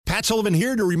Matt Sullivan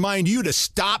here to remind you to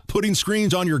stop putting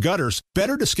screens on your gutters.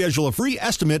 Better to schedule a free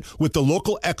estimate with the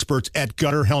local experts at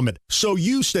Gutter Helmet so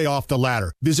you stay off the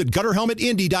ladder. Visit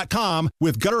GutterHelmetIndy.com.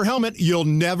 With Gutter Helmet, you'll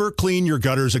never clean your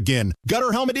gutters again.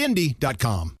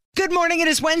 GutterHelmetIndy.com. Good morning. It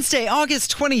is Wednesday,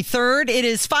 August 23rd. It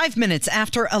is 5 minutes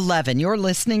after 11. You're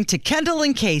listening to Kendall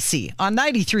and Casey on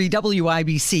 93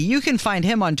 WIBC. You can find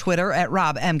him on Twitter at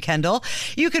Rob M. Kendall.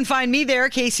 You can find me there,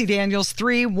 Casey Daniels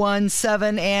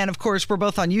 317. And of course, we're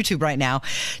both on YouTube right now.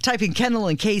 Typing Kendall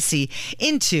and Casey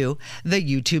into the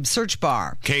YouTube search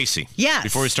bar. Casey. Yes.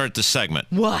 Before we start this segment.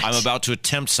 What? I'm about to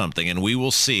attempt something, and we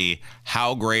will see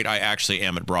how great I actually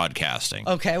am at broadcasting.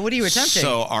 Okay. What are you attempting?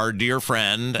 So our dear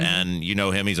friend, and you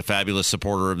know him, he's a fabulous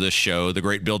supporter of this show. The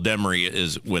great Bill Demery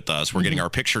is with us. We're getting our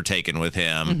picture taken with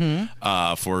him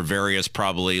for various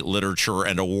probably literature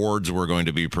and awards we're going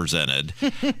to be presented.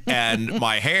 And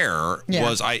my hair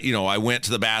was, I went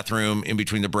to the bathroom in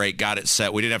between the break, got it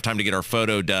set. We didn't have time to get our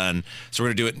photo done, so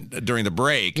we're going to do it during the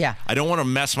break. Yeah. I don't want to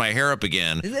mess my hair up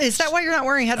again. Is that why you're not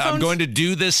wearing headphones? I'm going to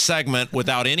do this segment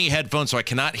without any headphones, so I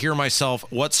cannot hear myself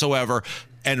whatsoever.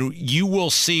 And you will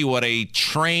see what a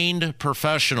trained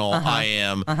professional I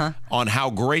am on how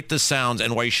great this sounds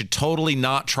and why you should totally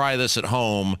not try this at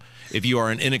home if you are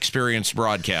an inexperienced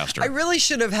broadcaster. I really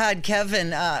should have had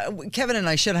Kevin. Kevin and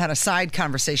I should have had a side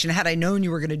conversation had I known you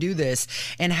were going to do this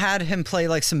and had him play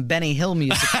like some Benny Hill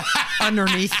music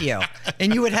underneath you.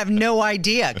 And you would have no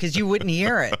idea because you wouldn't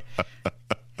hear it.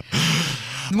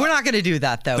 We're not going to do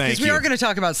that, though, because we are going to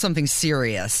talk about something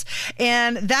serious.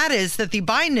 And that is that the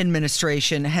Biden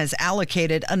administration has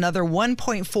allocated another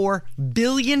 $1.4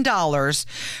 billion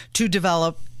to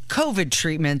develop COVID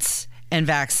treatments and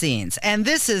vaccines. And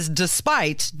this is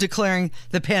despite declaring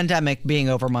the pandemic being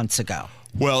over months ago.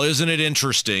 Well, isn't it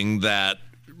interesting that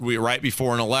right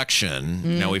before an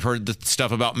election. Now, we've heard the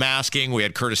stuff about masking. We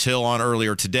had Curtis Hill on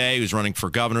earlier today, who's running for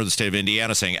governor of the state of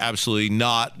Indiana, saying absolutely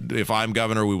not. If I'm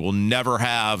governor, we will never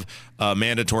have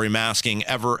mandatory masking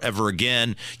ever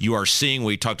again. You are seeing,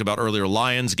 we talked about earlier,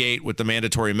 Lionsgate with the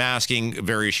mandatory masking.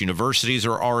 Various universities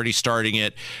are already starting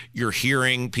it. You're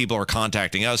hearing people are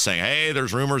contacting us saying, hey,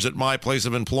 there's rumors at my place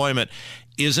of employment.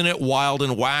 Isn't it wild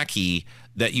and wacky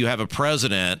that you have a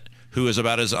president who is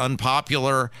about as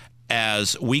unpopular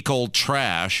as week old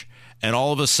trash, and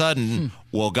all of a sudden,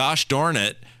 well, gosh darn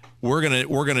it, we're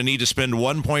gonna need to spend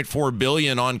 $1.4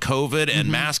 billion on COVID,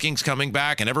 and masking's coming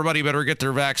back, and everybody better get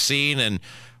their vaccine. And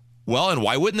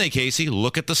why wouldn't they, Casey?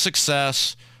 Look at the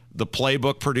success the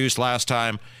playbook produced last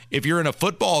time. If you're in a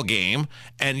football game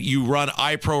and you run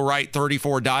iPro right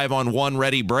 34 dive on one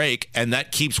ready break and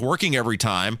that keeps working every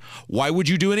time, why would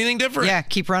you do anything different? Yeah,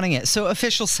 keep running it. So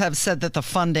officials have said that the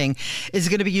funding is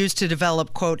going to be used to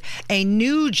develop, quote, a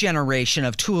new generation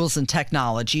of tools and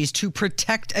technologies to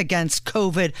protect against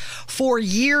COVID for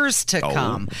years to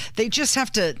come. They just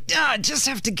have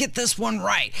to get this one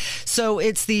right. So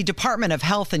it's the Department of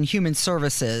Health and Human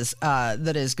Services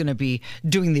that is going to be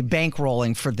doing the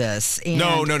bankrolling for this. And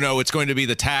No, it's going to be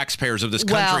the taxpayers of this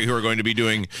country who are going to be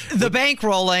doing the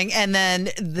bankrolling, and then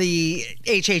the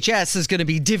HHS is going to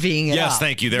be divvying it up. Yes,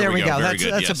 thank you. There we go.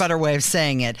 That's a better way of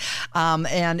saying it.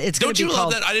 And it's going to be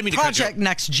called Project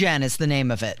Next Gen is the name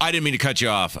of it. I didn't mean to cut you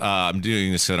off. I'm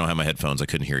doing this because I don't have my headphones. I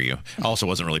couldn't hear you. I also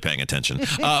wasn't really paying attention.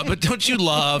 But don't you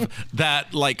love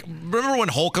that, like, remember when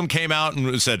Holcomb came out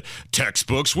and said,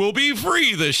 textbooks will be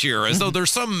free this year, as though there's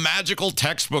some magical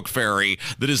textbook fairy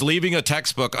that is leaving a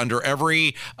textbook under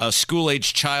every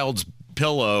school-age child's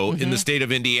pillow in the state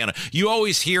of Indiana. You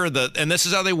always hear and this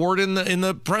is how they word in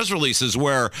the press releases,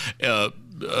 where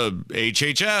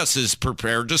HHS is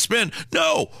prepared to spend.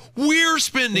 No, we're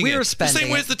spending it. The same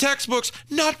way as the textbooks,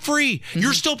 not free.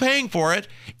 You're still paying for it.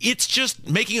 It's just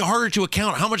making it harder to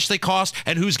account how much they cost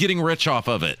and who's getting rich off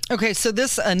of it. Okay, so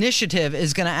this initiative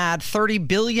is going to add $30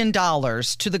 billion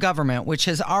to the government, which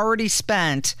has already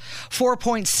spent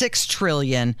 $4.6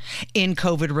 trillion in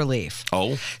COVID relief.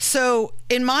 So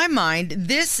in my mind,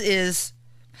 it's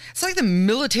like the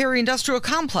military-industrial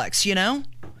complex, you know?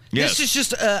 Yes. This is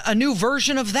just a new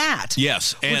version of that.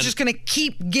 Yes. We're just going to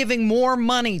keep giving more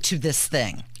money to this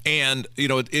thing. And, you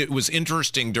know, it was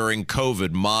interesting during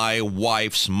COVID. My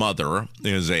wife's mother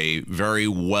is a very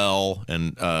well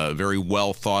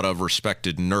thought of,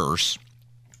 respected nurse.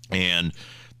 And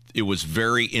it was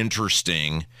very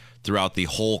interesting throughout the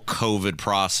whole COVID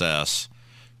process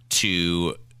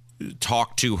to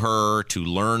talk to her, to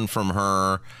learn from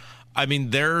her. I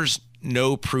mean, there's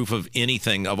no proof of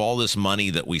anything of all this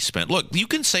money that we spent. Look, you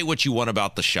can say what you want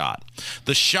about the shot.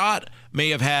 The shot may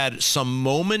have had some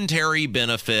momentary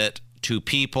benefit to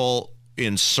people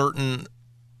in certain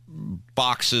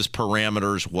boxes,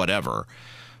 parameters, whatever.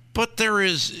 But there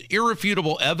is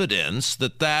irrefutable evidence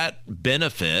that that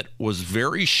benefit was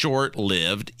very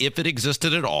short-lived, if it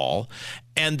existed at all.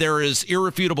 And there is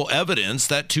irrefutable evidence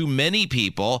that to many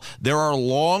people, there are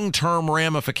long-term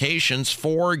ramifications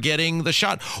for getting the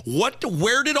shot.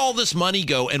 Where did all this money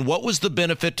go, and what was the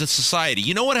benefit to society?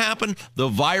 You know what happened? The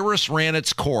virus ran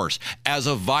its course, as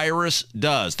a virus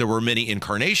does. There were many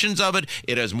incarnations of it.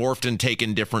 It has morphed and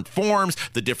taken different forms.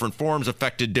 The different forms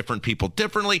affected different people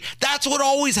differently. That's what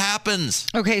always happens.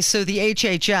 Okay, so the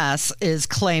HHS is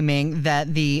claiming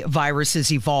that the virus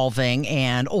is evolving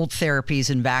and old therapies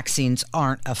and vaccines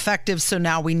aren't effective. So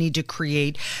now we need to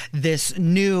create this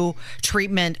new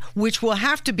treatment, which will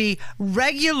have to be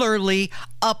regularly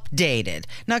updated.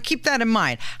 Now, keep that in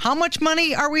mind. How much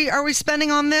money are we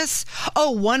spending on this?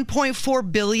 Oh,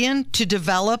 $1.4 billion to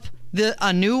develop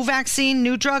a new vaccine,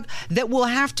 new drug that will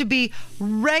have to be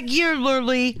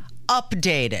regularly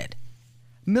updated.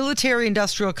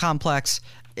 Military-industrial complex.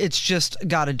 It's just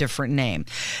got a different name.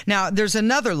 Now, there's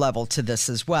another level to this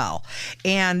as well.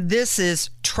 And this is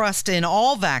trust in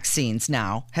all vaccines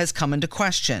now has come into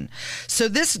question. So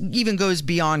this even goes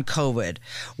beyond COVID.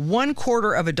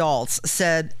 1/4 of adults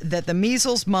said that the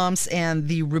measles, mumps, and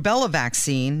the rubella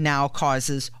vaccine now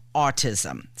causes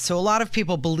autism. So a lot of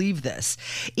people believe this.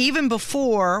 Even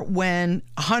before, when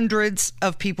hundreds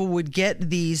of people would get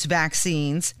these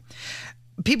vaccines,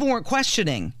 people weren't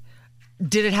questioning,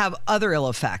 did it have other ill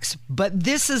effects? But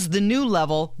this is the new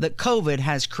level that COVID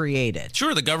has created.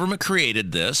 Sure, the government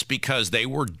created this because they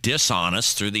were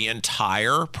dishonest through the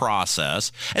entire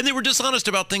process. And they were dishonest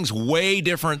about things way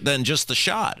different than just the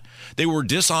shot. They were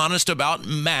dishonest about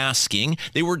masking.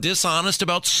 They were dishonest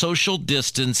about social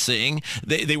distancing.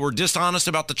 They were dishonest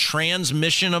about the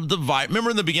transmission of the virus. Remember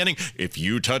in the beginning, if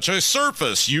you touch a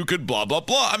surface, you could blah, blah,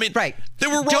 blah. I mean, right. They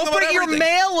were wrong Don't about bring everything. your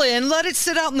mail in. Let it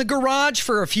sit out in the garage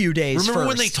for a few days. Remember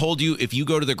when first. they told you if you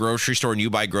go to the grocery store and you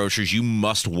buy groceries, you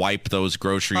must wipe those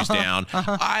groceries down?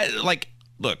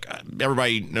 Look,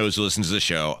 everybody knows who listens to this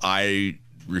show. I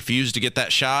refused to get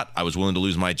that shot. I was willing to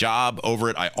lose my job over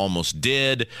it. I almost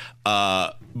did.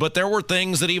 But there were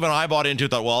things that even I bought into,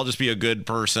 thought, well, I'll just be a good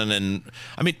person. And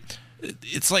I mean,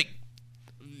 it's like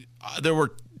there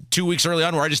were 2 weeks early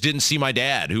on where I just didn't see my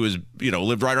dad, who was,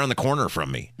 lived right around the corner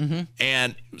from me. Mm-hmm.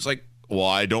 And it was like, well,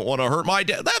 I don't want to hurt my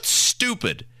dad. That's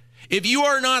stupid. If you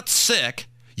are not sick,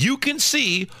 you can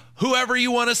see whoever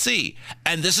you want to see.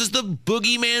 And this is the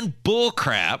boogeyman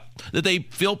bullcrap that they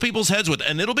fill people's heads with.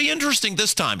 And it'll be interesting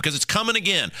this time because it's coming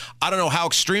again. I don't know how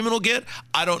extreme it'll get.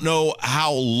 I don't know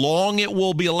how long it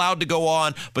will be allowed to go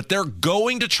on, but they're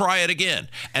going to try it again.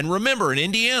 And remember, in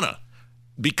Indiana,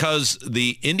 because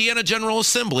the Indiana General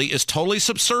Assembly is totally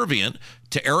subservient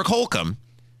to Eric Holcomb,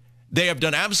 they have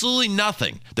done absolutely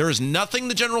nothing. There is nothing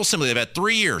the General Assembly, they've had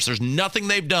 3 years, there's nothing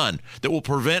they've done that will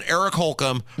prevent Eric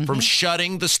Holcomb from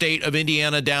shutting the state of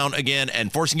Indiana down again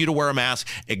and forcing you to wear a mask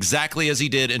exactly as he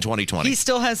did in 2020. He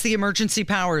still has the emergency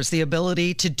powers, the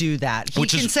ability to do that. He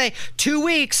can say 2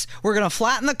 weeks, we're going to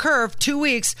flatten the curve, 2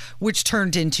 weeks, which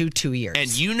turned into 2 years. And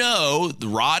the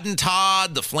Rod and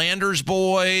Todd, the Flanders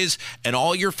boys, and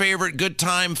all your favorite good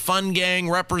time fun gang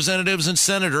representatives and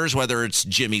senators, whether it's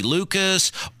Jimmy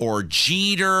Lucas or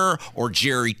Jeter or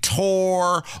Jerry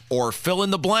Torr or fill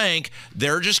in the blank,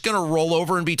 they're just going to roll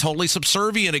over and be totally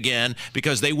subservient again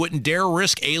because they wouldn't dare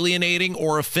risk alienating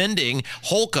or offending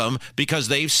Holcomb because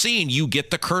they've seen you get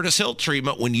the Curtis Hill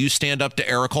treatment when you stand up to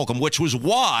Eric Holcomb, which was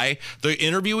why the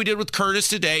interview we did with Curtis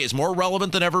today is more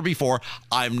relevant than ever before.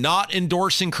 I'm not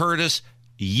endorsing Curtis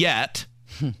yet.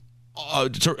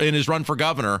 In his run for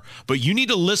governor, but you need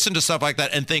to listen to stuff like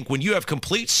that and think when you have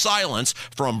complete silence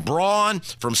from Braun,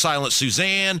 from Silent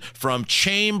Suzanne, from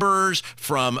Chambers,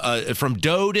 from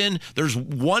Doden. There's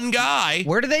one guy.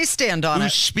 Where do they stand on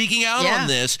who's it? Speaking out on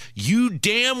this. You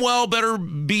damn well better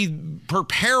be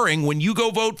preparing when you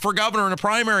go vote for governor in a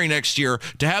primary next year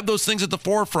to have those things at the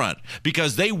forefront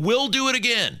because they will do it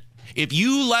again. If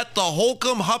you let the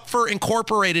Holcomb Hupfer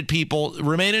Incorporated people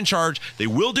remain in charge, they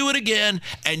will do it again,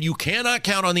 and you cannot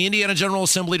count on the Indiana General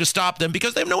Assembly to stop them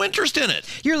because they have no interest in it.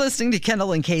 You're listening to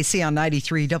Kendall and Casey on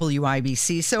 93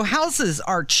 WIBC. So houses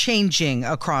are changing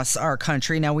across our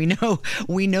country. Now, we know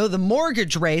the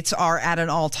mortgage rates are at an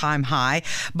all-time high,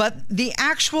 but the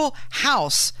actual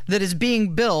house that is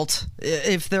being built,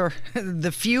 if they're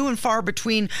the few and far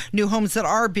between new homes that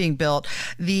are being built,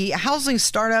 the housing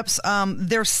startups,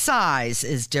 their size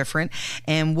is different,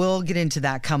 and we'll get into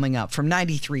that coming up from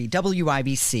 93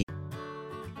 WIBC.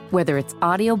 Whether it's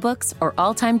audiobooks or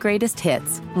all-time greatest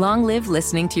hits, long live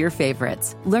listening to your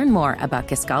favorites. Learn more about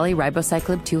Kisqali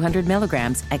Ribociclib 200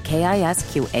 milligrams at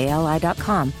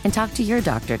KISQALI.com and talk to your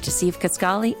doctor to see if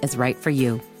Kisqali is right for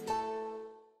you.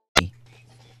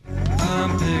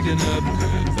 picking up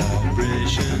good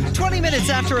vibrations. 20 minutes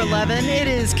after 11, it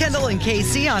is Kendall and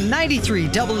Casey on 93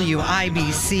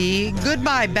 WIBC.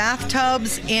 Goodbye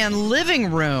bathtubs and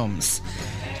living rooms.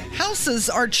 Houses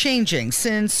are changing.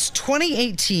 Since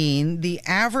 2018, the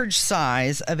average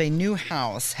size of a new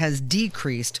house has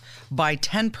decreased by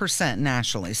 10%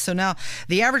 nationally. So now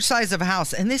the average size of a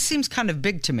house, and this seems kind of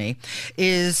big to me,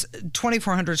 is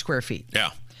 2,400 square feet.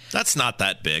 Yeah. That's not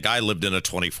that big. I lived in a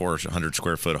 2,400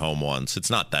 square foot home once. It's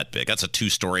not that big. That's a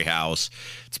 2-story house.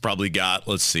 It's probably got,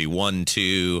 let's see,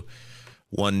 two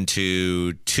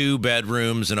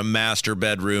bedrooms and a master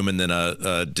bedroom, and then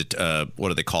what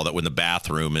do they call that when the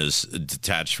bathroom is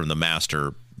detached from the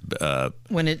master?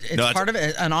 When it's part of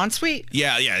it, an ensuite?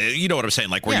 Yeah, you know what I'm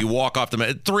saying. Like where you walk off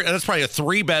that's probably a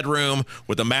 3-bedroom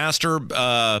with a master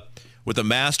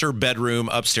bedroom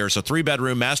upstairs. So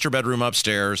 3-bedroom, master bedroom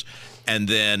upstairs, and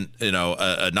then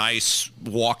a nice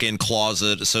walk-in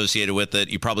closet associated with it.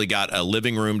 You probably got a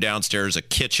living room downstairs, a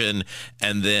kitchen,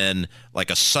 and then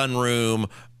like a sunroom,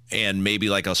 and maybe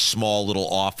like a small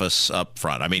little office up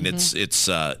front. I mean, it's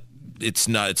not a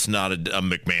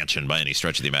McMansion by any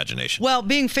stretch of the imagination. Well,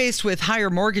 being faced with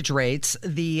higher mortgage rates,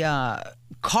 the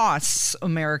costs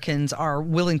Americans are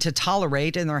willing to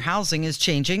tolerate in their housing is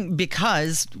changing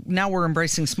because now we're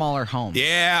embracing smaller homes.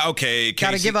 Yeah, okay.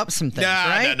 Got to give up some things,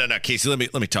 right? No, Casey, let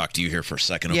me talk to you here for a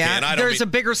second, okay? Yeah, and there's a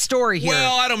bigger story here.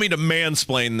 Well, I don't mean to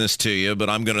mansplain this to you, but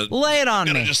I'm going to lay it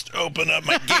on me. Just open up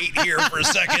my gate here for a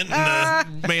second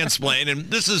and mansplain. And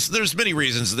there's many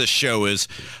reasons this show is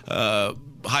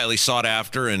highly sought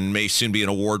after and may soon be an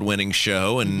award-winning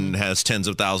show and has tens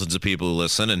of thousands of people who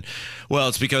listen. And well,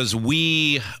 it's because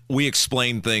we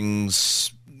explain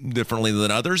things differently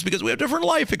than others because we have different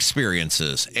life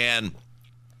experiences. And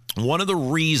one of the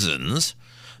reasons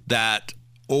that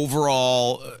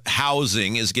overall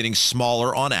housing is getting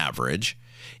smaller on average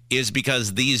is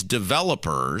because these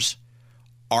developers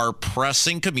are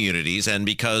pressing communities, and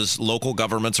because local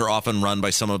governments are often run by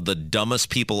some of the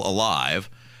dumbest people alive.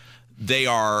 They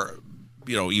are,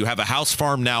 you have a house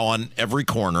farm now on every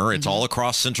corner. It's all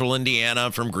across central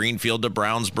Indiana, from Greenfield to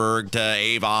Brownsburg to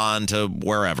Avon to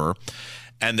wherever.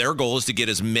 And their goal is to get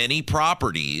as many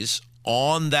properties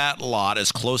on that lot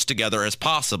as close together as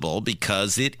possible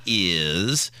because it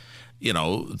is,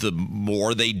 the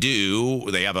more they do,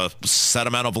 they have a set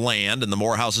amount of land, and the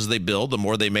more houses they build, the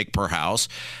more they make per house.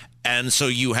 And so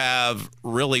you have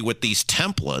really with these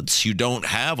templates, you don't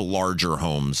have larger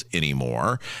homes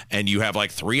anymore. And you have like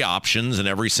 3 options in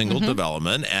every single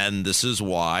development. And this is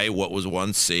why what was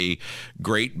once a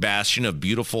great bastion of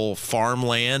beautiful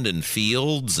farmland and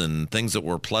fields and things that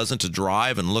were pleasant to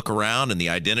drive and look around, and the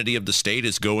identity of the state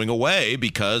is going away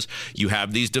because you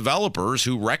have these developers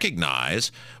who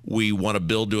recognize we want to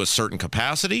build to a certain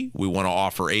capacity. We want to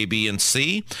offer A, B, and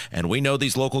C. And we know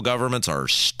these local governments are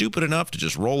stupid enough to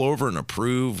just roll over and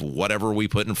approve whatever we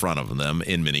put in front of them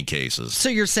in many cases. So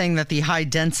you're saying that the high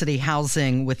density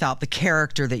housing without the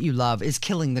character that you love is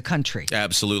killing the country.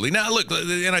 Absolutely. Now, look,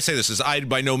 and I say this is I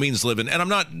by no means live in, and I'm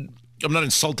not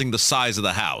insulting the size of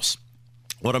the house.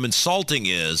 What I'm insulting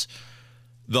is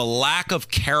the lack of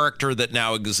character that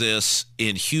now exists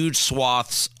in huge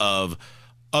swaths of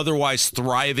otherwise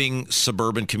thriving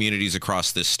suburban communities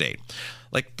across this state.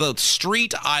 Like the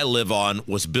street I live on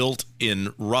was built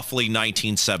in roughly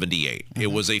 1978. It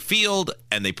was a field,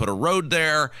 and they put a road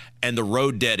there, and the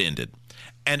road dead ended.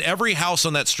 And every house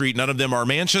on that street, none of them are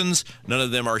mansions, none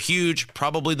of them are huge.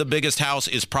 Probably the biggest house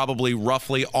is probably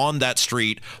roughly on that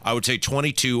street, I would say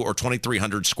 2,200 or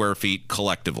 2,300 square feet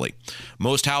collectively.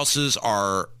 Most houses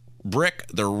are brick,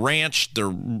 they're ranch, they're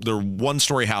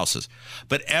one-story houses.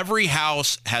 But every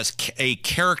house has a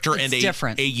character and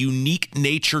a unique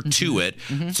nature to it,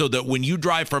 so that when you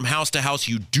drive from house to house,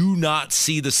 you do not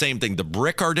see the same thing. The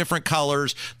brick are different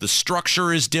colors, the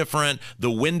structure is different,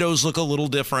 the windows look a little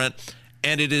different,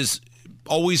 and it has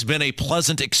always been a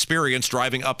pleasant experience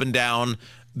driving up and down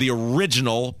the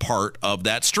original part of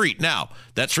that street. Now,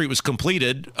 that street was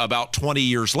completed about 20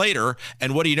 years later,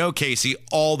 and what do you know, Casey?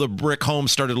 All the brick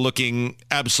homes started looking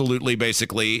absolutely,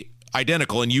 basically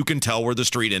identical, and you can tell where the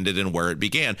street ended and where it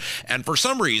began. And for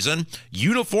some reason,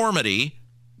 uniformity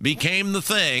became the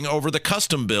thing over the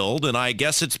custom build, and I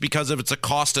guess it's because of it's a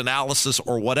cost analysis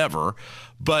or whatever,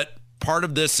 but part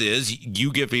of this is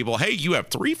you give people, hey, you have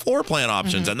 3 floor plan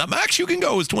options, and the max you can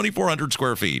go is 2,400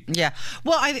 square feet. Yeah.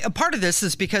 Well, a part of this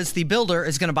is because the builder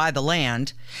is going to buy the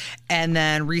land and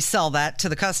then resell that to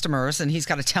the customers, and he's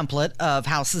got a template of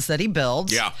houses that he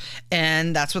builds. Yeah.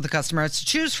 And that's what the customer has to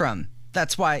choose from.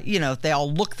 That's why, they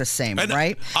all look the same, and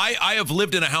right? I have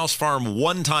lived in a house farm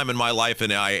one time in my life,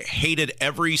 and I hated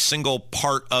every single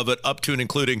part of it, up to and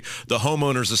including the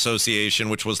homeowners association,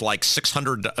 which was like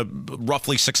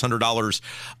roughly $600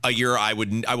 a year. I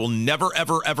will never,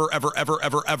 ever, ever, ever, ever,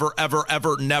 ever, ever, ever,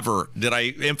 ever, never. Did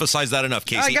I emphasize that enough,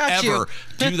 Casey? Ever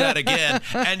do that again?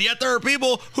 And yet there are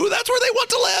people who that's where they want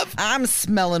to live. I'm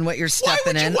smelling what you're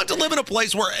stepping in. Why would you want to live in a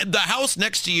place where the house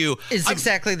next to you is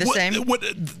exactly the same?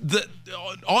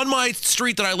 On my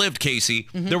street that I lived, Casey,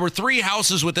 there were 3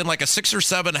 houses within like a 6 or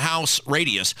 7 house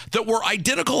radius that were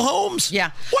identical homes.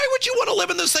 Yeah. Why would you want to live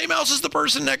in the same house as the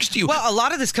person next to you? Well, a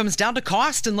lot of this comes down to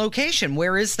cost and location.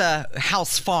 Where is the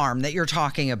house farm that you're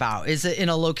talking about? Is it in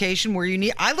a location where you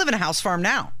need? I live in a house farm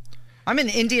now. I'm in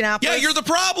Indianapolis. Yeah, you're the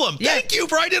problem. Yeah. Thank you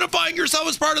for identifying yourself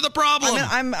as part of the problem.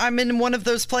 I'm in one of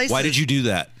those places. Why did you do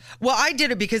that? Well, I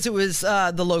did it because it was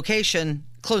the location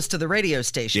close to the radio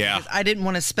station. Yeah. I didn't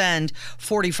want to spend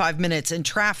 45 minutes in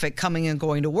traffic coming and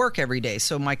going to work every day.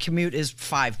 So my commute is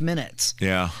 5 minutes.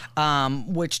 Yeah.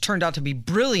 Which turned out to be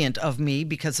brilliant of me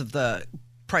because of the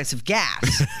price of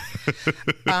gas.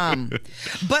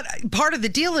 But part of the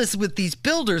deal is with these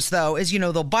builders, though, is,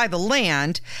 they'll buy the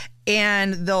land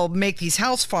and they'll make these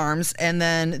house farms, and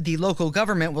then the local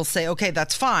government will say, okay,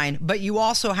 that's fine, but you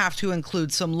also have to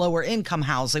include some lower income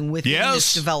housing within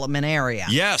this development area.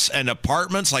 Yes, and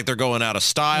apartments, like they're going out of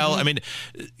style. I mean,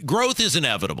 growth is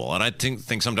inevitable, and I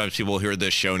think sometimes people hear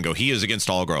this show and go, he is against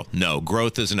all growth. No,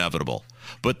 growth is inevitable.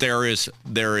 But there is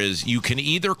you can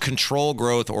either control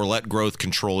growth or let growth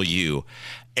control you.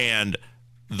 And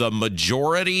the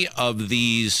majority of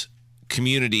these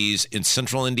communities in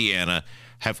central Indiana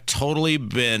have totally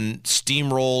been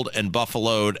steamrolled and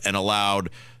buffaloed and allowed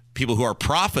people who are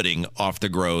profiting off the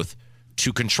growth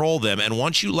to control them. And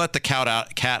once you let the cat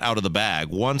out of the bag,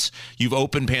 once you've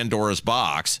opened Pandora's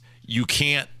box, you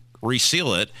can't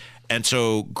reseal it. And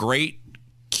so great,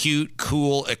 cute,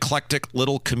 cool, eclectic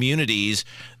little communities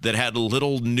that had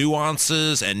little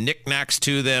nuances and knickknacks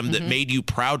to them that made you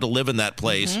proud to live in that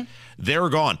place, they're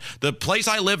gone. The place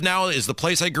I live now is the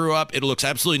place I grew up. It looks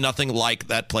absolutely nothing like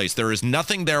that place. There is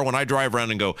nothing there when I drive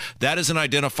around and go, that is an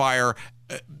identifier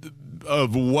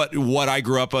of what I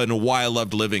grew up in and why I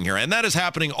loved living here. And that is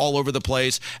happening all over the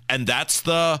place. And that's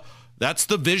the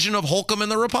vision of Holcomb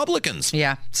and the Republicans.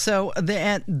 Yeah. So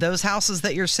those houses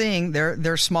that you're seeing,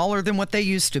 they're smaller than what they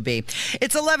used to be.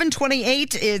 It's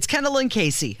 11:28. It's Kendall and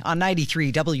Casey on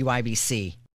 93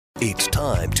 WIBC. It's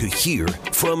time to hear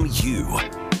from you.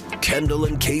 Kendall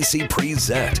and Casey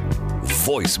present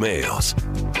Voicemails.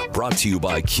 Brought to you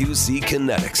by QC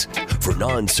Kinetics for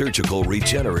non-surgical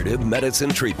regenerative medicine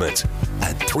treatments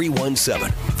at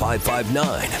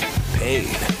 317-559-PAIN.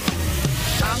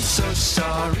 I'm so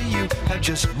sorry you have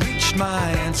just reached my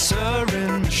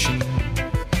answering machine.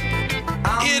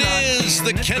 It is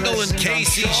the Kendall and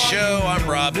Casey Show. I'm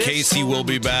Rob. Casey will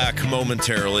be back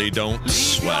momentarily. Don't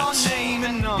sweat.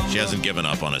 She hasn't given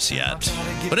up on us yet.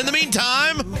 But in the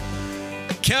meantime,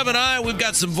 Kev and I, we've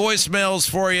got some voicemails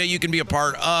for you. You can be a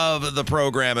part of the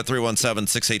program at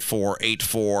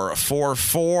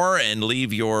 317-684-8444 and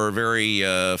leave your very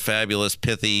fabulous,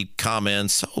 pithy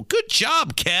comments. Oh, good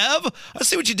job, Kev. I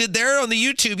see what you did there on the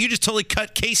YouTube. You just totally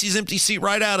cut Casey's empty seat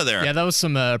right out of there. Yeah, that was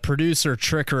some producer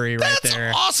trickery right there.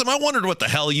 That's awesome. I wondered what the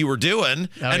hell you were doing.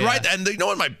 And you know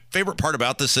what my favorite part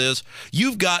about this is?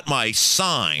 You've got my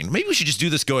sign. Maybe we should just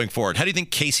do this going forward. How do you think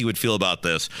Casey would feel about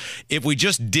this if we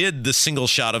just did the single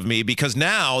shot of me? Because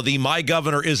now the "My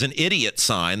Governor is an Idiot"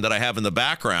 sign that I have in the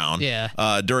background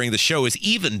during the show is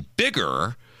even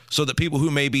bigger, so that people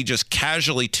who may be just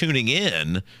casually tuning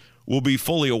in will be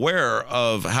fully aware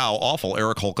of how awful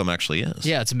Eric Holcomb actually is.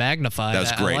 Yeah, it's magnified.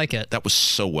 That's great. I like it. That was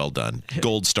so well done.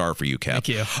 Gold star for you, Kev. Thank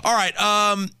you. All right.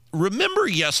 Remember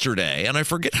yesterday, and I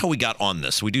forget how we got on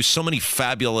this. We do so many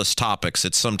fabulous topics,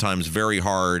 it's sometimes very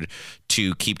hard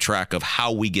to keep track of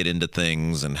how we get into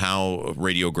things and how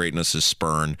radio greatness is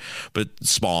spawned. But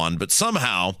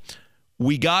somehow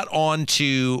we got on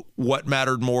to what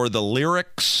mattered more, the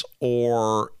lyrics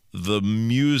or the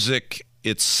music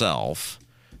itself.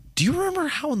 Do you remember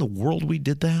how in the world we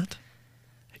did that?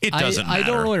 It doesn't matter. I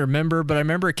don't really remember, but I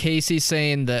remember Casey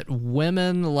saying that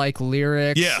women like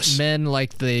lyrics, men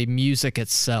like the music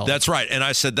itself. That's right. And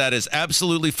I said that is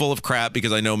absolutely full of crap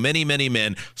because I know many, many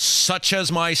men, such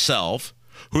as myself,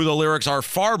 who the lyrics are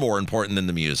far more important than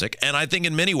the music. And I think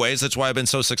in many ways, that's why I've been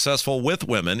so successful with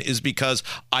women, is because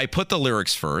I put the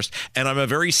lyrics first, and I'm a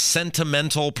very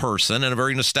sentimental person and a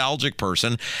very nostalgic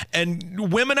person.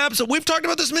 And women, absolutely, we've talked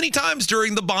about this many times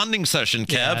during the bonding session,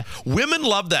 Kev. Yeah. Women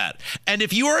love that. And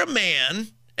if you are a man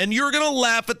and you're going to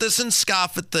laugh at this and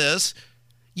scoff at this,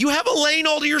 You have a lane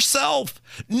all to yourself.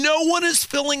 No one is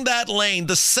filling that lane.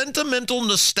 The sentimental,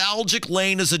 nostalgic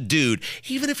lane as a dude,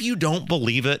 even if you don't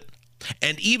believe it,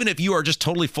 and even if you are just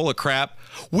totally full of crap,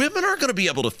 women are going to be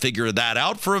able to figure that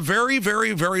out for a very,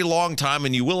 very, very long time,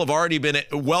 and you will have already been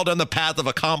well down the path of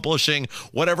accomplishing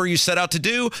whatever you set out to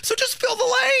do. So just fill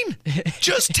the lane.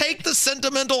 Just take the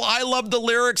sentimental, I love the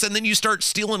lyrics, and then you start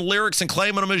stealing lyrics and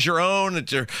claiming them as your own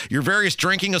at your various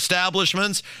drinking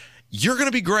establishments. You're going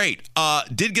to be great.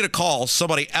 Did get a call.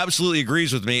 Somebody absolutely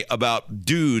agrees with me about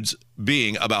dudes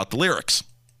being about the lyrics.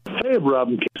 Hey, Rob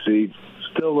and Casey.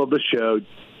 Still love the show.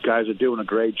 Guys are doing a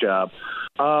great job.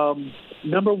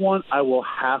 Number one, I will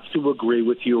have to agree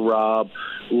with you, Rob.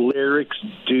 Lyrics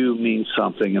do mean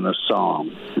something in a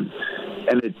song.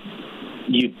 And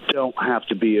you don't have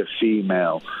to be a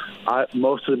female.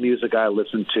 Most of the music I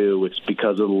listen to, it's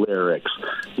because of the lyrics.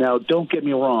 Now, don't get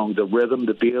me wrong. The rhythm,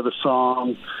 the beat of the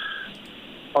song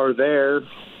are there,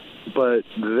 but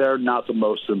they're not the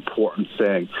most important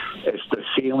thing. It's the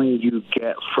feeling you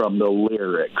get from the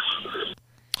lyrics.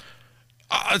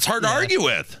 It's hard to argue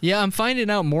with. Yeah, I'm finding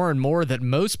out more and more that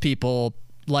most people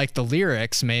like the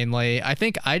lyrics mainly. I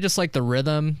think I just like the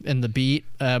rhythm and the beat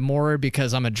more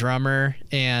because I'm a drummer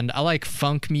and I like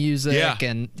funk music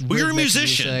and well, you're a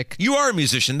musician. Music. You are a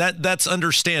musician. That's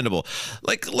understandable.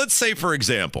 Like, let's say, for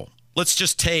example, let's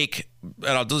take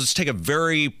a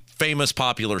very famous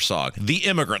popular song, The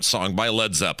Immigrant Song by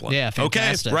Led Zeppelin. Yeah,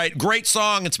 fantastic. Okay, right? Great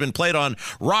song. It's been played on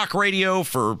rock radio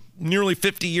for nearly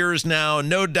 50 years now.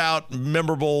 No doubt,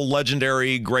 memorable,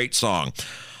 legendary, great song.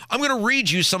 I'm going to read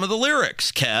you some of the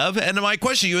lyrics, Kev, and my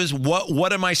question to you is,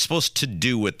 what am I supposed to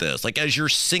do with this? Like, as you're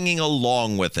singing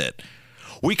along with it.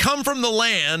 We come from the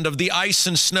land of the ice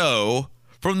and snow,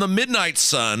 from the midnight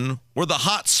sun where the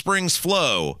hot springs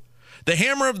flow. The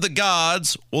hammer of the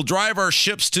gods will drive our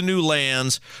ships to new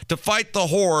lands to fight the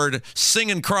horde, sing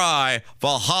and cry,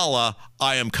 Valhalla,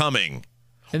 I am coming.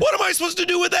 What am I supposed to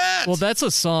do with that? Well, that's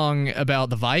a song about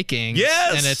the Vikings.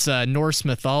 Yes. And it's Norse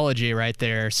mythology right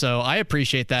there. So I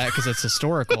appreciate that because it's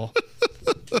historical.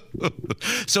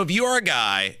 So if you are a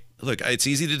guy, look, it's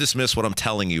easy to dismiss what I'm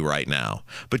telling you right now.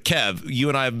 But Kev, you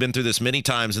and I have been through this many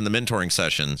times in the mentoring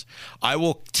sessions. I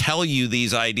will tell you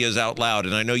these ideas out loud,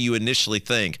 and I know you initially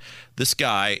think, this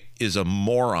guy is a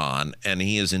moron, and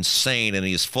he is insane, and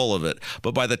he is full of it.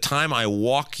 But by the time I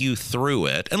walk you through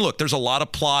it, and look, there's a lot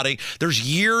of plotting. There's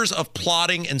years of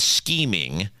plotting and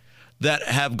scheming that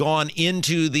have gone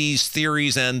into these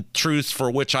theories and truths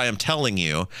for which I am telling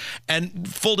you. And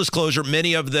full disclosure,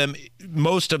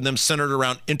 most of them centered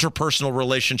around interpersonal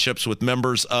relationships with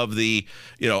members of the,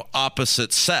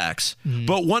 opposite sex. Mm-hmm.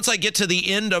 But once I get to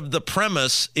the end of the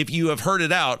premise, if you have heard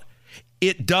it out,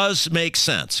 it does make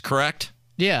sense, correct?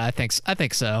 Yeah, I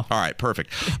think so. All right,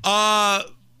 perfect. We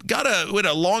had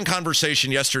a long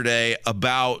conversation yesterday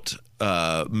about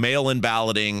mail-in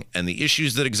balloting and the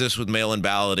issues that exist with mail-in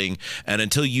balloting. And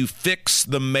until you fix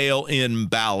the mail-in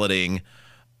balloting,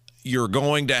 you're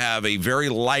going to have a very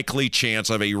likely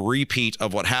chance of a repeat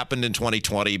of what happened in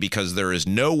 2020 because there is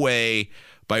no way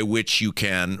by which you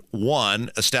can,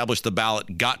 one, establish the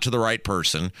ballot got to the right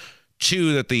person,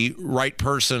 two, that the right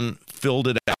person filled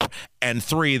it out, and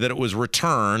three, that it was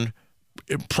returned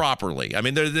properly. I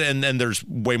mean, there's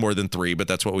way more than three, but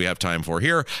that's what we have time for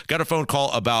here. Got a phone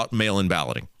call about mail-in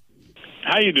balloting.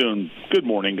 How you doing? Good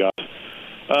morning, guys.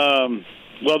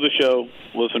 Love the show.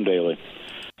 Listen daily.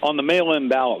 On the mail-in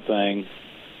ballot thing,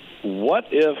 what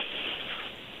if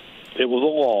it was a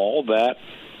law that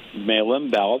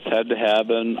mail-in ballots had to have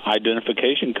an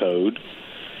identification code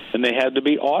and they had to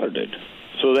be audited?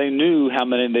 So they knew how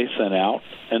many they sent out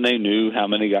and they knew how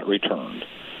many got returned.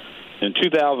 In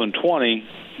 2020,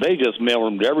 they just mailed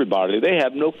them to everybody. They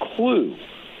have no clue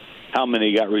how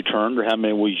many got returned or how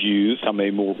many was used, how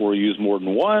many were used more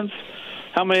than once,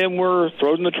 how many of them were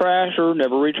thrown in the trash or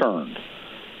never returned.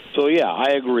 So, yeah,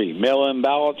 I agree. Mail-in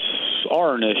ballots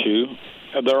are an issue.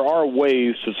 There are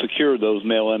ways to secure those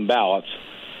mail-in ballots.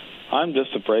 I'm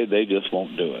just afraid they just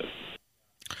won't do it.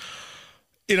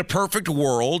 In a perfect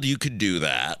world, you could do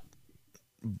that,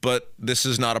 but this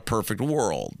is not a perfect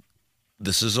world.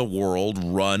 This is a world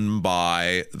run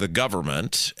by the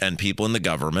government and people in the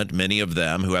government, many of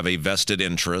them who have a vested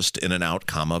interest in an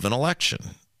outcome of an election.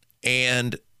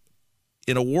 And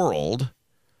in a world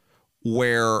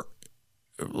where,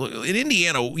 in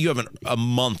Indiana, you have a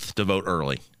month to vote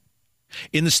early.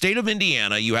 In the state of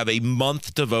Indiana, you have a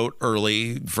month to vote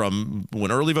early from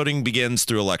when early voting begins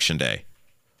through Election Day.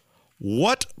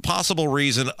 What possible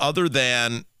reason other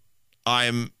than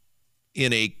I'm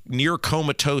in a near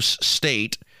comatose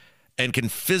state and can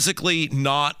physically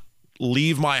not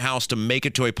leave my house to make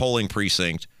it to a polling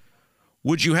precinct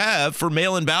would you have for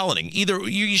mail-in balloting?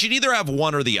 You should either have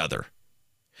one or the other.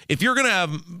 If you're going to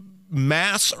have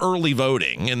mass early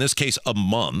voting, in this case a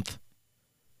month,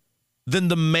 then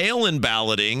the mail-in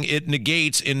balloting, it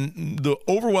negates in the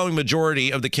overwhelming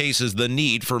majority of the cases the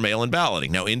need for mail-in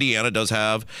balloting. Now, Indiana does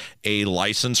have a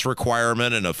license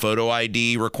requirement and a photo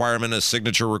ID requirement, a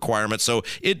signature requirement, so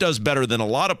it does better than a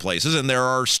lot of places. And there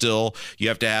are still, you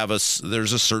have to have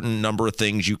there's a certain number of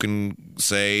things you can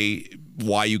say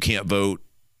why you can't vote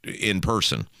in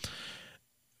person.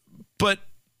 But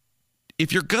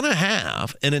if you're going to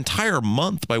have an entire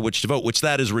month by which to vote, which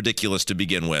that is ridiculous to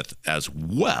begin with as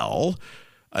well,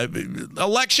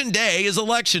 election day is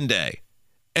election day.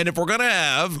 And if we're going to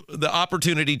have the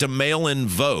opportunity to mail-in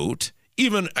vote,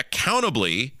 even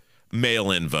accountably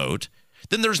mail-in vote,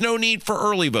 then there's no need for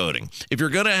early voting. If you're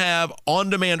going to have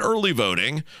on-demand early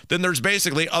voting, then there's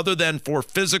basically, other than for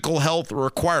physical health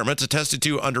requirements attested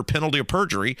to under penalty of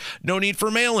perjury, no need for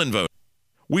mail-in vote.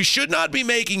 We should not be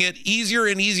making it easier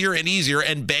and easier and easier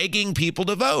and begging people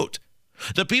to vote.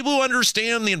 The people who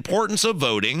understand the importance of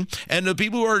voting and the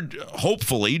people who are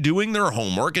hopefully doing their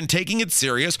homework and taking it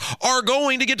serious are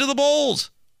going to get to the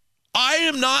polls.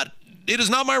 It is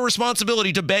not my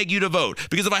responsibility to beg you to vote,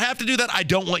 because if I have to do that, I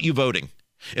don't want you voting.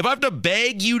 If I have to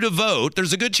beg you to vote,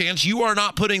 there's a good chance you are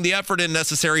not putting the effort in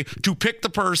necessary to pick the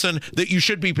person that you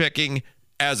should be picking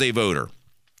as a voter.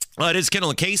 It is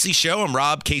Kendall and Casey show. I'm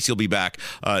Rob. Casey will be back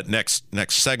next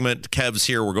segment. Kev's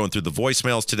here. We're going through the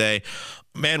voicemails today.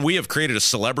 Man, we have created a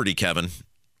celebrity, Kevin.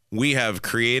 We have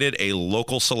created a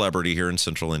local celebrity here in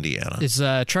Central Indiana. Is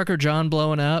Trucker John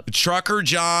blowing up? Trucker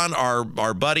John,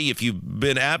 our buddy. If you've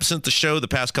been absent the show the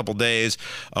past couple days,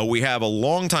 we have a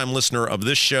longtime listener of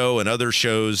this show and other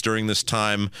shows during this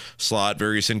time slot,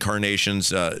 various incarnations.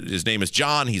 His name is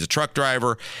John. He's a truck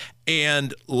driver.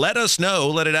 And let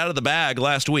it out of the bag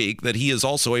last week that he is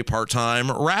also a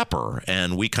part-time rapper.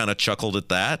 And we kind of chuckled at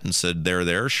that and said,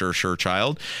 there, sure,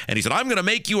 child. And he said, I'm going to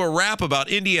make you a rap about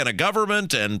Indiana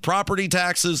government and property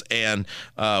taxes. And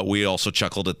we also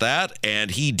chuckled at that.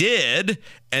 And he did.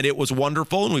 And it was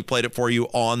wonderful. And we played it for you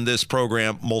on this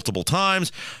program multiple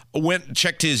times.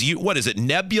 Checked his, what is it,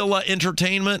 Nebula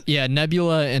Entertainment? Yeah,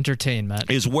 Nebula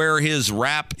Entertainment is where his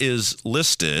rap is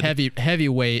listed.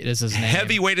 Heavyweight is his name.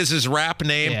 Heavyweight is his rap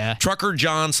name. Yeah. Trucker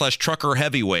John / Trucker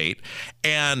Heavyweight.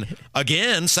 And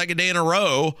again, second day in a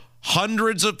row,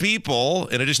 hundreds of people,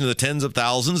 in addition to the tens of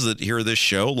thousands that hear this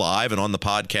show live and on the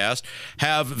podcast,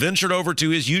 have ventured over to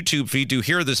his YouTube feed to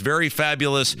hear this very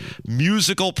fabulous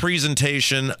musical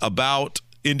presentation about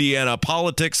Indiana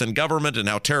politics and government and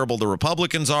how terrible the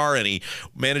Republicans are. And he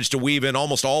managed to weave in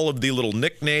almost all of the little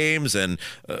nicknames and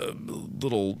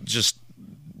little just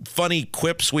funny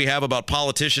quips we have about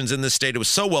politicians in this state. It was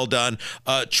so well done.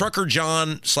 Trucker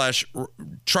John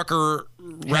 / Trucker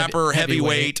rapper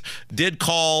Heavyweight did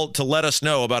call to let us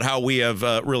know about how we have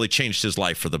really changed his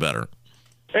life for the better.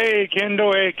 Hey,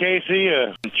 Kendall. Hey, Casey.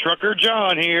 Trucker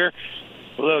John here.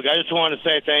 Look, I just want to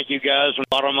say thank you guys from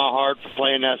the bottom of my heart for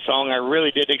playing that song. I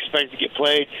really did expect to get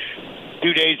played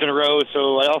 2 days in a row,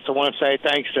 so I also want to say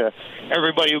thanks to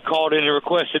everybody who called in and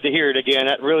requested to hear it again.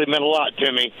 That really meant a lot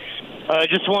to me. I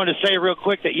just wanted to say real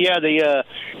quick that, the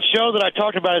show that I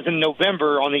talked about is in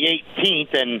November on the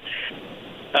 18th, and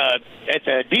at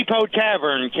the Depot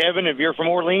Tavern. Kevin, if you're from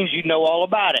Orleans, you know all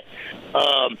about it.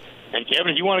 And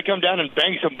Kevin, if you want to come down and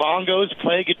bang some bongos,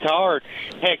 play a guitar,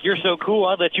 heck, you're so cool,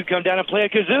 I'll let you come down and play a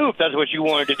kazoo if that's what you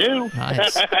wanted to do.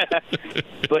 Nice.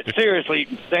 But seriously,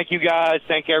 thank you guys.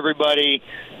 Thank everybody.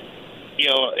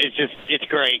 It's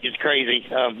great. It's crazy.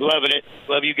 Loving it.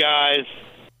 Love you guys.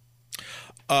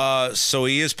 So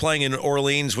he is playing in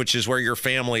Orleans, which is where your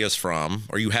family is from,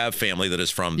 or you have family that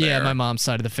is from there. Yeah, my mom's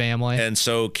side of the family. And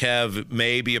so Kev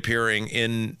may be appearing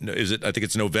in, I think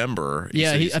it's November.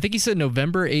 Yeah, I think he said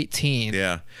November 18th.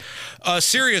 Yeah. A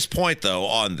serious point, though,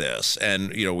 on this.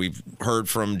 And, we've heard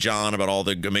from John about all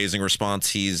the amazing response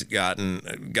he's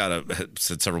gotten.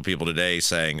 Said several people today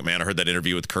saying, man, I heard that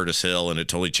interview with Curtis Hill, and it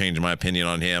totally changed my opinion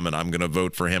on him, and I'm going to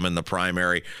vote for him in the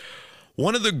primary.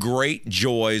 One of the great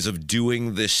joys of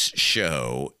doing this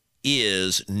show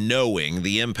is knowing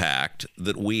the impact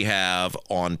that we have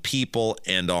on people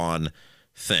and on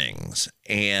things.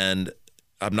 And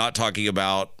I'm not talking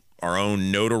about our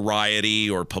own notoriety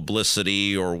or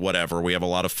publicity or whatever. We have a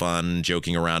lot of fun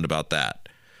joking around about that.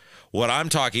 What I'm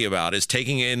talking about is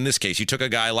taking, in this case, you took a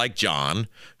guy like John,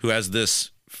 who has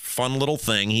this fun little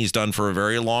thing he's done for a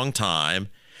very long time,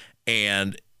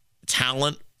 and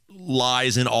talent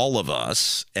lies in all of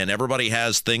us, and everybody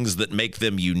has things that make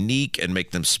them unique and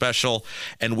make them special,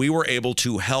 and we were able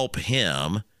to help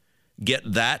him get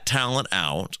that talent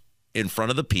out in front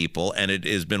of the people, and it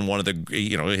has been one of the,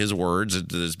 his words, it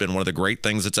has been one of the great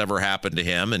things that's ever happened to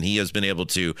him, and he has been able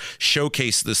to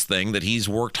showcase this thing that he's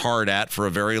worked hard at for a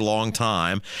very long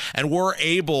time, and we're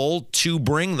able to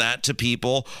bring that to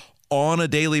people on a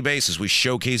daily basis. We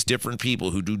showcase different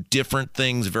people who do different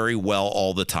things very well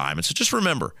all the time. And so just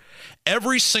remember,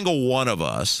 every single one of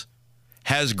us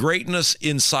has greatness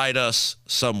inside us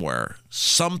somewhere,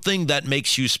 something that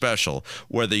makes you special,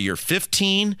 whether you're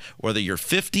 15, whether you're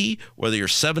 50, whether you're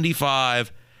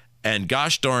 75, and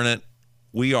gosh darn it,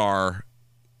 we are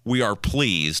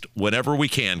pleased whenever we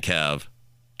can, Kev,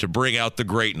 to bring out the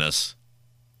greatness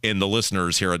in the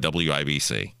listeners here at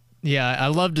WIBC. Yeah, I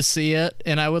love to see it,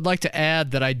 and I would like to add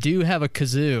that I do have a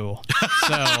kazoo.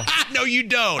 So no, you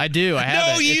don't. I do. I have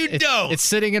it. No, you don't. It's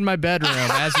sitting in my bedroom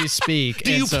as we speak.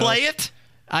 Do you play it?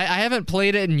 I haven't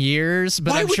played it in years,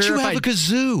 but Why I'm would sure you if have a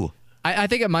kazoo? I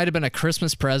think it might have been a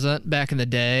Christmas present back in the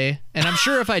day, and I'm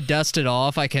sure if I dust it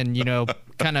off, I can,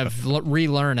 kind of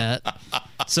relearn it.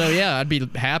 So, yeah, I'd be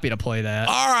happy to play that.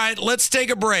 All right, let's take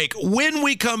a break. When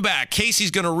we come back, Casey's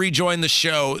going to rejoin the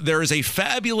show. There is a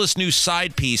fabulous new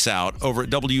side piece out over at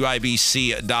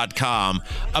WIBC.com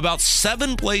about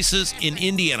 7 places in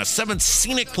Indiana, 7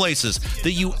 scenic places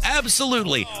that you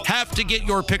absolutely have to get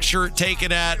your picture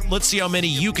taken at. Let's see how many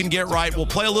you can get right. We'll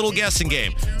play a little guessing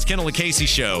game. It's Kendall and Casey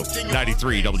Show,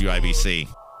 93 WIBC.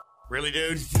 Really,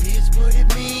 dude? Here's what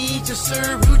it means to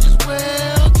serve who just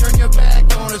well. Turn your back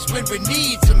on us when we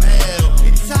need some help.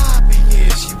 It's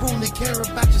obvious you only care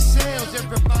about yourselves.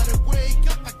 Everybody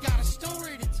wake up, I got a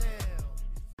story to tell.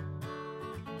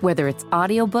 Whether it's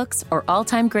audiobooks or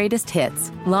all-time greatest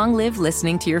hits, long live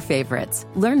listening to your favorites.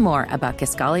 Learn more about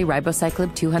Kisqali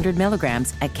Ribociclib 200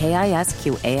 milligrams at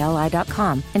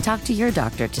KISQALI.com and talk to your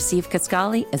doctor to see if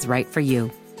Kisqali is right for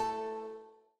you.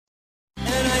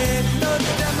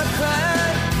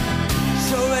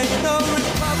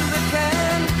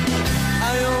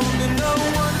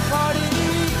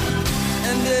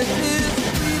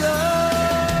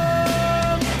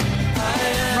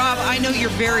 I know you're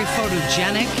very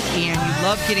photogenic and you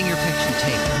love getting your picture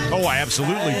taken. Oh, I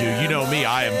absolutely do. You know me.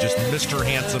 I am just Mr.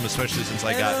 Handsome, especially since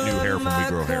I got new hair from We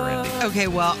Grow Hair, Indy. Okay,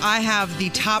 well, I have the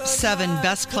top 7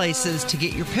 best places to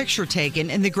get your picture taken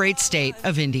in the great state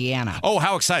of Indiana. Oh,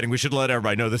 how exciting. We should let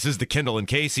everybody know this is the Kendall and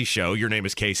Casey Show. Your name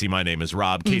is Casey. My name is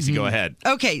Rob. Casey, go ahead.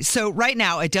 Okay, so right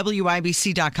now at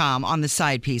WIBC.com on the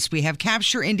side piece, we have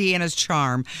Capture Indiana's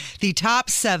Charm, the top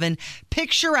 7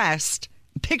 picturesque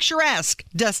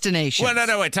destinations. Well,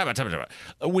 no, wait, time out.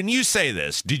 When you say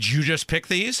this, did you just pick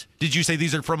these? Did you say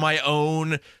these are from my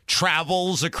own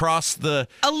travels across the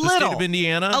state of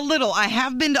Indiana? A little. I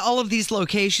have been to all of these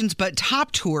locations, but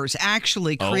Top Tours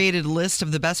actually created a list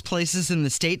of the best places in the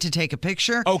state to take a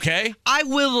picture. Okay. I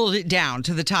whittled it down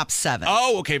to the top 7.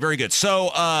 Oh, okay, very good. So,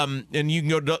 and you can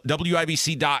go to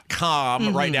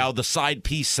WIBC.com right now, the side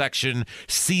piece section,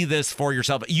 see this for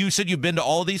yourself. You said you've been to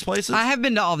all of these places? I have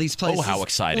been to all these places. Oh, how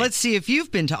exciting. Let's see if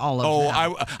you've been to all of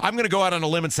them. I'm going to go out on a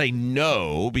limb and say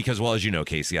no, because, well, as you know,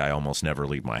 Casey, I almost never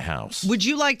leave my house. Would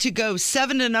you like to go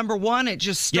 7 to number 1? It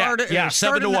just started. Yeah,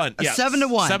 7 to 1. Yeah, 7 to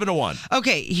 1. 7 to 1.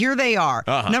 Okay, here they are.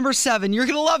 Number 7. You're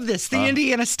going to love this. The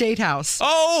Indiana State House.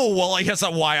 Oh, well, I guess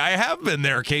that's why I have been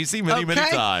there, Casey, many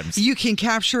times. You can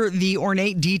capture the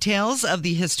ornate details of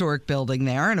the historic building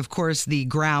there. And, of course, the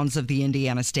grounds of the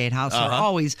Indiana State House are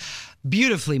always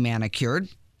beautifully manicured.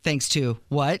 Thanks to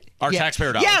what? Our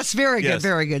taxpayer dollars. Yes, very good,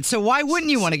 very good. So why wouldn't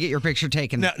you want to get your picture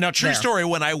taken? Now, true story,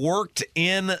 when I worked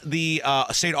in the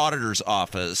state auditor's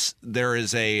office, there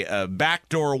is a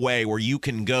backdoor way where you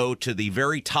can go to the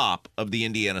very top of the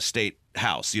Indiana State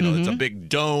House. You know, it's a big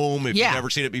dome if you've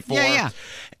never seen it before.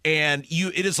 And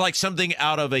it is like something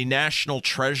out of a National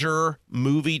Treasure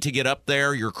movie to get up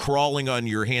there. You're crawling on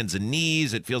your hands and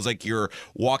knees. It feels like you're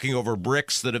walking over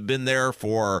bricks that have been there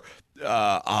for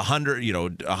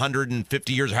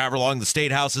 150 years, however long the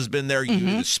State House has been there.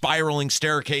 Spiraling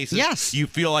staircases. Yes. You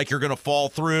feel like you're going to fall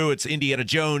through. It's Indiana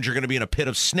Jones. You're going to be in a pit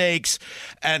of snakes.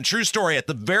 And true story, at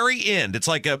the very end, it's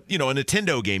like a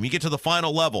Nintendo game. You get to the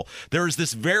final level. There is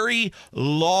this very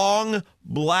long,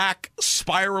 black,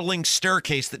 spiraling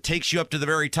staircase that takes you up to the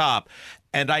very top.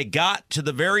 And I got to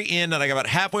the very end, and I got about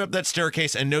halfway up that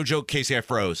staircase, and no joke, Casey, I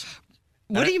froze.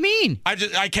 What do you mean?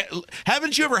 I can't.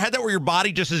 Haven't you ever had that where your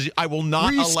body just is? I will not.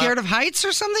 Were you scared of heights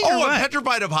or something? Oh, I'm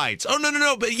petrified of heights. Oh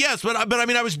no. But yes, but I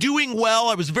mean, I was doing well.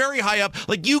 I was very high up.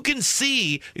 Like you can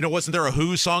see. Wasn't there a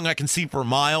Who song? I can see for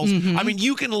miles. I mean,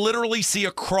 you can literally see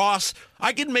across.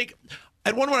 I can make.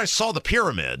 And when I saw the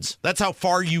pyramids, that's how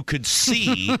far you could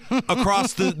see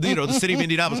across the city of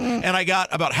Indianapolis. And I got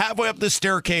about halfway up this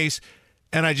staircase,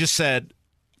 and I just said,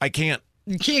 I can't.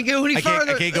 You can't go any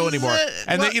farther. I can't go anymore.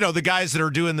 And the guys that are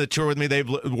doing the tour with me, they've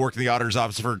worked in the auditor's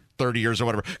office for 30 years or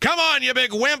whatever. Come on, you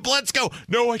big wimp, let's go.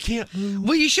 No, I can't.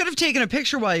 Well, you should have taken a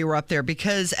picture while you were up there,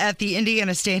 because at the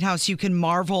Indiana State House, you can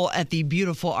marvel at the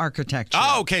beautiful architecture.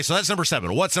 Oh, okay, so that's number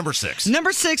 7. What's number 6?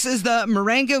 Number 6 is the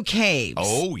Marengo Caves.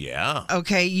 Oh, yeah.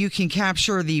 Okay, you can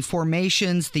capture the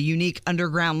formations, the unique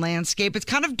underground landscape. It's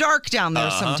kind of dark down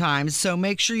there sometimes, so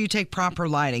make sure you take proper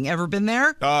lighting. Ever been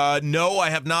there? No,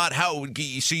 I have not. How?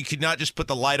 So you could not just put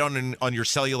the light on your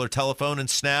cellular telephone and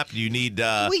snap? You need...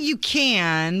 Well, you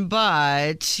can,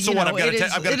 but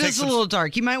it is a little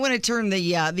dark. You might want to turn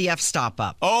the f-stop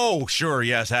up. Oh, sure.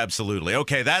 Yes, absolutely.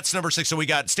 Okay, that's number 6. So we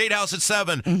got State House at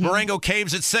 7, Marengo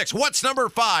Caves at 6. What's number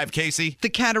 5, Casey? The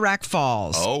Cataract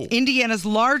Falls. Oh. Indiana's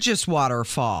largest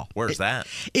waterfall. Where's that?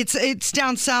 It's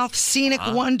down south. Scenic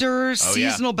wonders,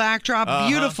 seasonal backdrop.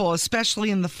 Beautiful,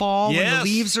 especially in the fall when the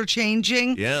leaves are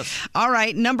changing. Yes. All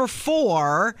right, number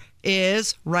 4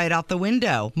 is right out the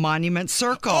window, Monument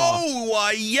Circle.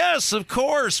 Oh, yes, of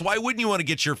course. Why wouldn't you want to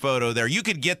get your photo there? You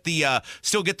could get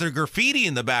still get the graffiti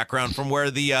in the background from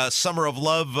where the Summer of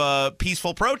Love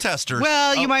peaceful protesters.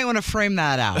 Well, you might want to frame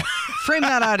that out. Frame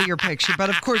that out of your picture.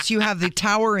 But of course, you have the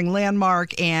towering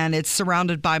landmark, and it's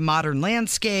surrounded by modern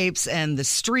landscapes and the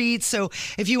streets. So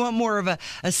if you want more of a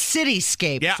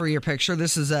cityscape for your picture,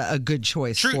 this is a good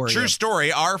choice for you. True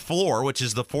story. Our floor, which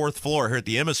is the 4th floor here at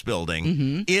the Emmis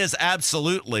building, is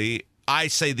absolutely, I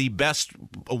say, the best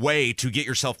way to get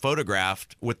yourself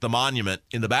photographed with the monument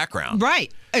in the background.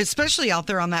 Right. Especially out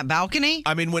there on that balcony.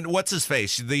 I mean, what's his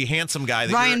face? The handsome guy.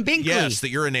 Ryan Binkley. Yes, that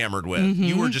you're enamored with.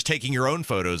 You were just taking your own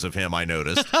photos of him, I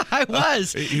noticed. I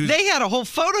was. They had a whole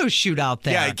photo shoot out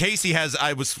there. Yeah,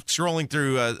 I was scrolling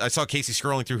through, I saw Casey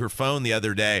scrolling through her phone the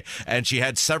other day, and she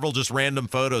had several just random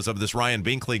photos of this Ryan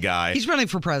Binkley guy. He's running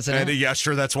for president. And, yeah,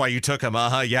 sure, that's why you took him.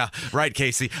 Yeah, right,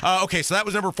 Casey. Okay, so that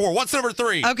was number 4. What's number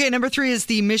 3? Okay, number 3 is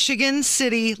the Michigan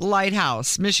City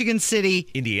Lighthouse. Michigan City,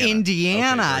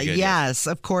 Indiana. Okay, yes,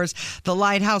 of course. The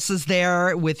lighthouse is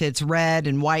there with its red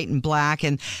and white and black.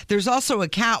 And there's also a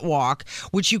catwalk,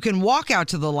 which you can walk out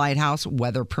to the lighthouse,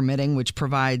 weather permitting, which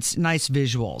provides nice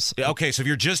visuals. Okay, so if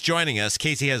you're just joining us,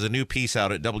 Casey has a new piece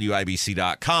out at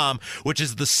WIBC.com, which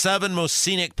is the 7 most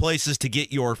scenic places to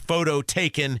get your photo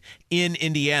taken in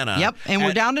Indiana. Yep, and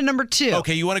we're down to number 2.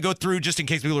 Okay, you want to go through, just in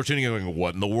case people are tuning in going,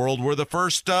 what in the world were the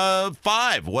first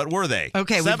 5? What were they?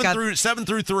 Okay, 7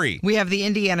 through 3. We have the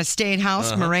Indiana State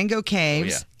House, Marengo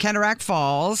Caves, Cataract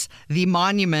Falls, the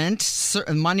Monument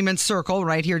Circle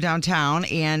right here downtown,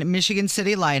 and Michigan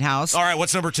City Lighthouse. All right,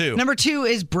 what's number 2? Number 2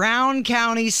 is Brown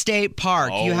County State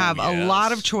Park. You have a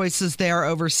lot of choices there,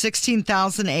 over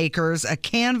 16,000 acres, a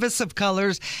canvas of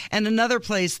colors, and another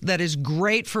place that is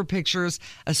great for pictures,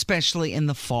 especially in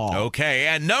the fall. Okay,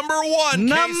 and number 1,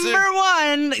 Casey.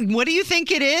 1, what do you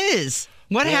think it is?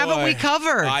 What haven't we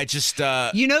covered? I just...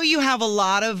 you have a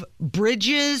lot of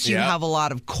bridges. You have a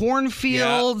lot of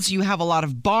cornfields. You have a lot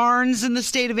of barns in the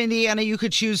state of Indiana you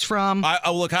could choose from. I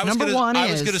was going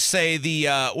to say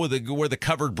where the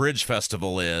Covered Bridge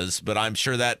Festival is, but I'm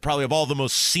sure that probably of all the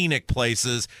most scenic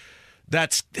places...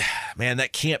 that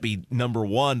can't be number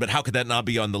 1, but how could that not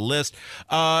be on the list?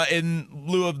 In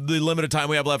lieu of the limited time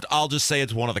we have left, I'll just say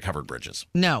it's one of the covered bridges.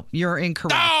 No, you're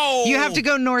incorrect. No! You have to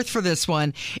go north for this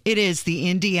one. It is the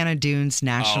Indiana Dunes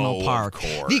National Park. Of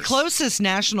course. The closest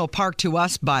national park to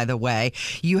us, by the way.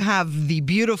 You have the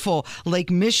beautiful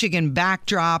Lake Michigan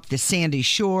backdrop, the sandy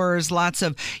shores, lots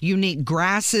of unique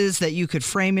grasses that you could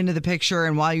frame into the picture.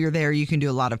 And while you're there, you can do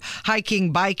a lot of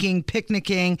hiking, biking,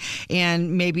 picnicking,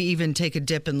 and maybe even take a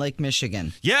dip in Lake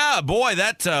Michigan. Yeah,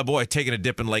 taking a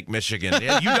dip in Lake Michigan.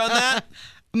 Have you done that?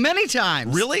 Many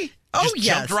times. Really? Oh, just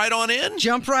yes. Jumped right on in?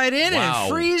 Jump right in and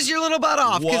freeze your little butt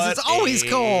off because it's always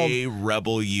cold. What a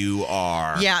rebel you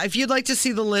are. Yeah, if you'd like to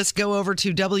see the list, go over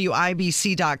to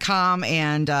WIBC.com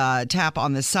and tap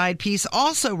on the side piece.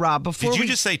 Also, Rob, Did you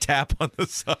just say tap on the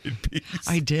side piece?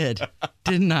 I did,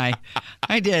 didn't I?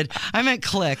 I did. I meant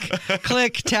click.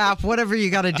 Click, tap, whatever you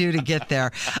got to do to get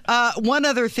there. One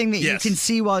other thing that you can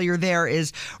see while you're there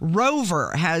is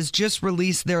Rover has just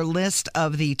released their list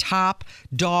of the top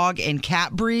dog and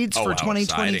cat breeds for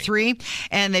 2023. Exciting.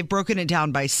 And they've broken it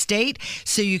down by state.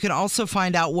 So you can also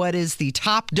find out what is the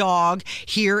top dog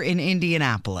here in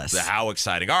Indianapolis. How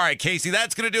exciting. All right, Casey,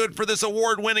 that's going to do it for this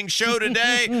award-winning show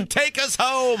today. Take us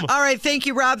home. All right. Thank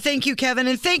you, Rob. Thank you, Kevin.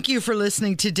 And thank you for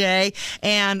listening today.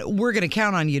 And we're going to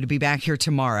count on you to be back here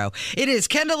tomorrow. It is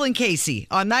Kendall and Casey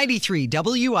on 93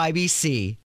 WIBC.